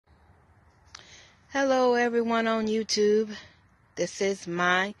Hello everyone on YouTube. This is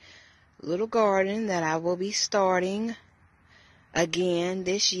my little garden that I will be starting again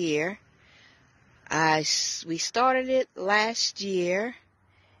this year. We started it last year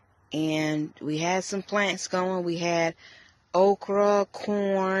and we had some plants going. We had okra,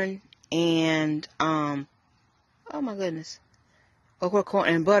 corn, and oh my goodness, okra, corn,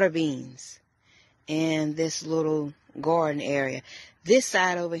 and butter beans in this little garden area. This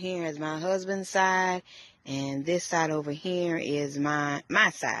side over here is my husband's side, and this side over here is my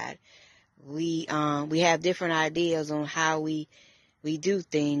side. We have different ideas on how we do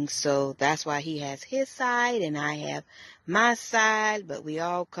things, so that's why he has his side and I have my side, but we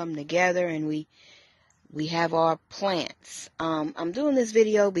all come together and we have our plants. I'm doing this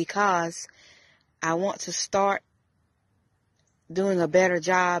video because I want to start doing a better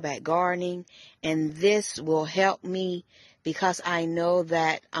job at gardening, and this will help me because I know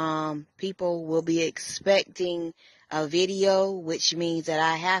that people will be expecting a video, which means that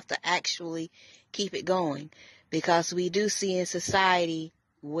I have to actually keep it going, because we do see in society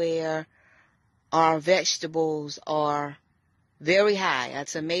where our vegetables are very high. A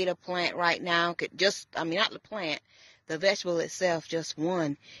tomato plant right now could not the plant, the vegetable itself, just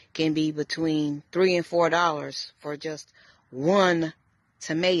one, can be between $3 and $4 for just one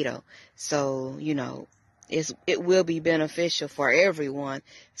tomato. So, it will be beneficial for everyone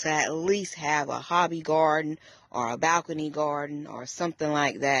to at least have a hobby garden or a balcony garden or something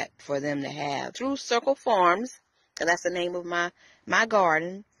like that for them to have through Circle Farms, because that's the name of my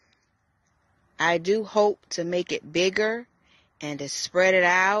garden. I do hope to make it bigger and to spread it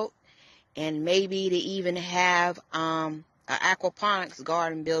out, and maybe to even have an aquaponics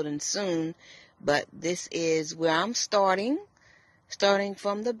garden building soon. But this is where I'm starting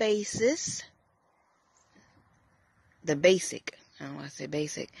from the basis. The basic. I don't want to say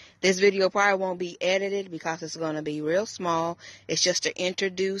basic. This video probably won't be edited because it's going to be real small. It's just to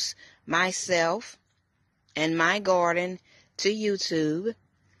introduce myself and my garden to YouTube,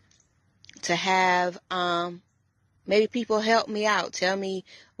 to have maybe people help me out, tell me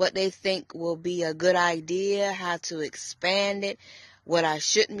what they think will be a good idea, how to expand it, what I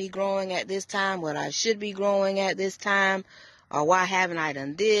shouldn't be growing at this time, what I should be growing at this time, or why haven't I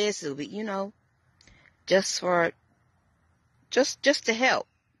done this. It'll be, just to help.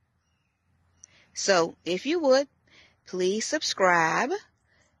 So if you would, please subscribe,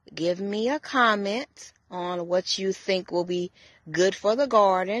 give me a comment on what you think will be good for the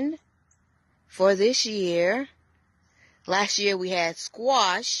garden for this year. Last year we had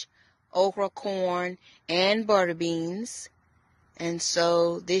squash, okra, corn, and butter beans. And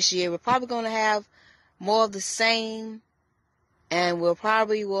so this year we're probably going to have more of the same. And we'll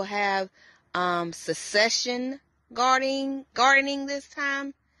have succession gardening this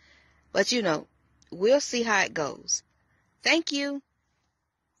time. But we'll see how it goes. Thank you.